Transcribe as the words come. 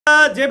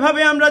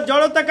যেভাবে আমরা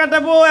জড়তা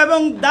কাটাবো এবং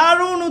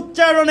দারুণ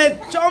উচ্চারণে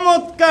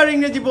চমৎকার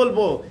ইংরেজি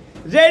বলবো।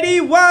 Ready,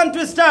 1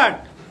 to start.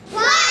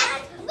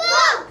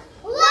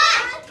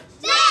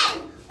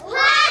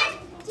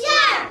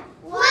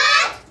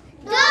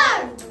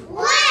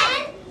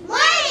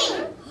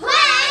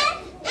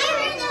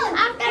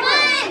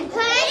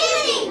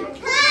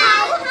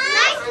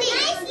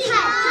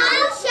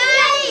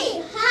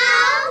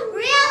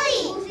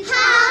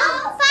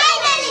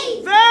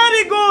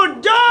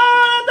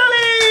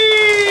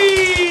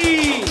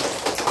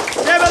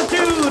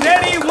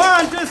 Ready,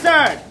 1 to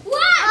start.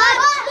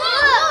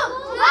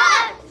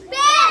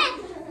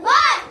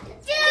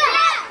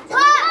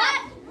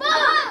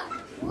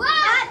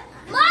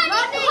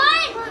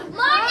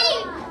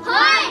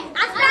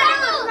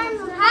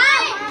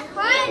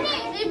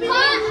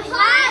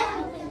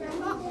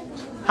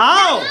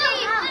 How?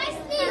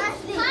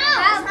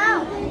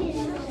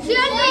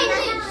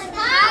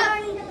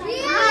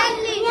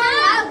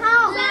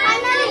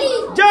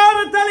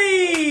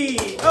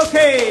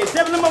 Okay,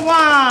 step number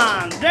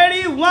 1.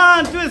 Ready,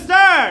 1 to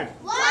start.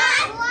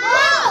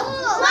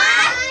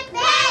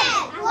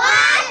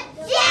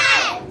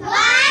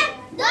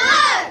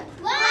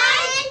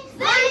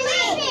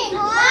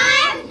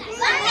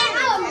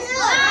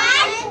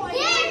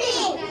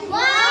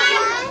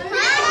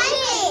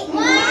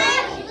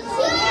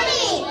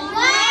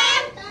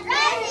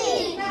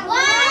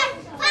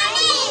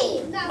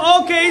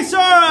 Okay, it's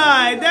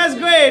alright. That's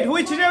great.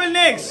 Which table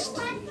next?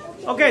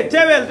 Okay,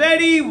 table.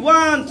 Ready,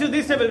 1 to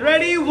this table.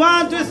 Ready,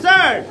 1 to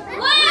start.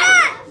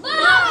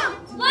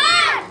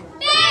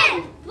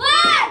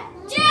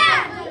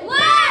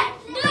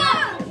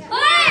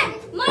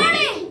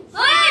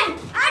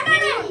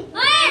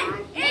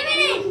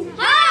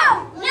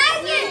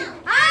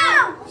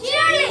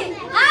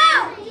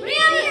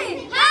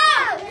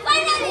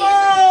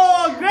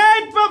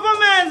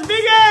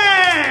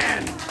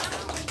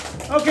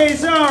 Okay,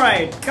 it's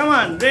alright. Come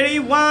on. Ready?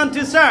 1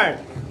 to start.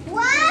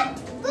 1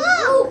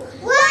 book,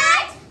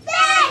 1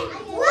 pen,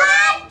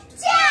 1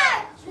 chair,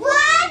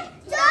 1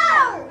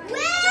 door.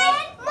 When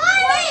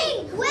morning,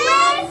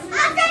 when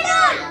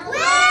afternoon,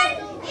 when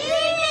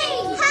evening.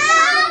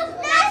 How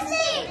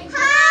nicely,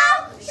 how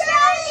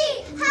surely,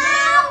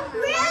 how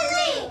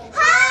really,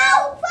 how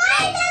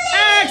finally.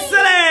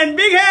 Excellent.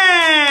 Big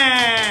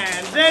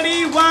hand. Ready?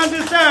 1 to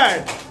start.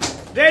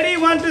 Ready?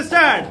 1 to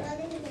start.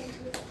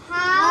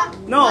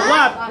 No,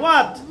 what?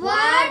 What,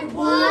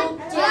 book,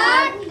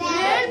 chart,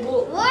 pen,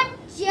 what,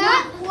 chair,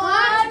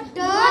 what,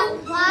 door,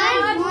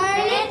 what,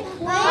 morning,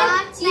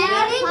 what,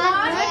 cheering,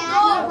 what,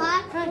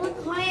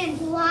 when,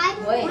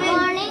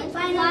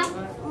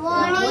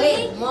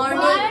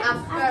 morning,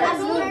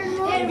 afternoon,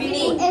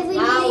 evening,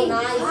 how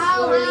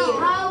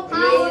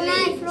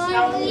nice,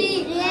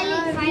 really,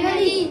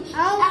 finally,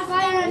 how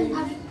finally.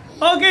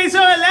 Okay,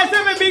 so let's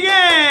have a big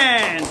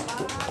hand.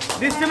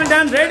 This time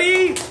done. Ready?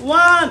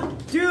 1,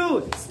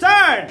 2,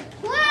 start.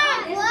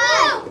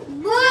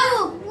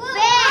 Book,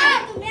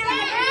 pen,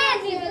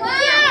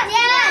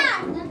 chair,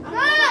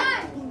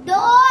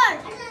 door.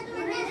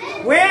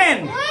 When?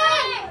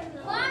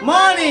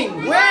 Morning.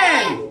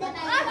 When?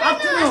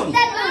 Afternoon.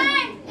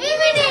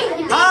 Evening.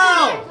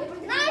 How?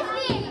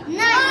 Nicely.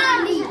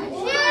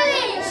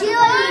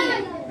 Surely.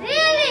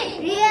 Really.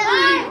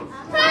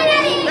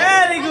 Finally.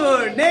 Very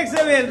good. Next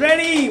seven.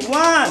 Ready?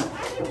 1,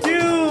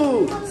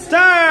 2,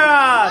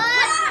 start.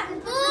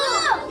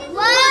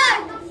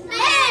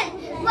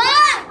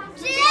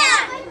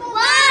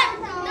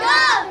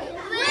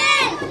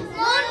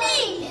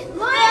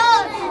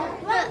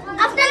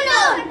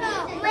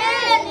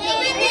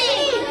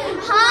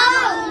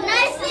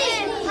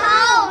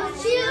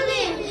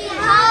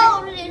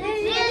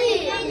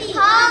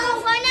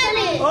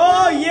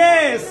 Oh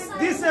yes,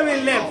 this seven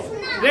left.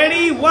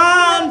 Ready?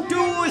 1,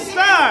 2,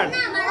 start.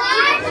 1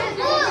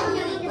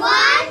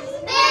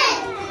 pen,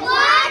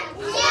 1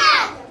 chair,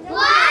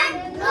 1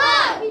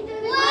 door,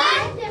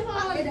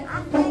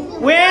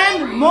 1 When?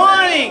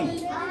 Morning.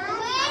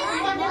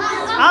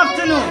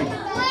 Afternoon.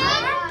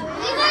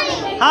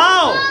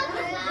 How?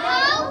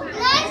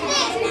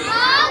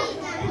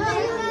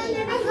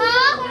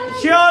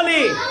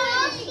 Surely.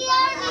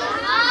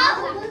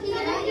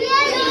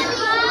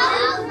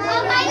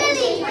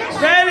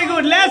 Very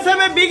good. Let's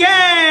have a big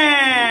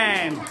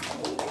hand.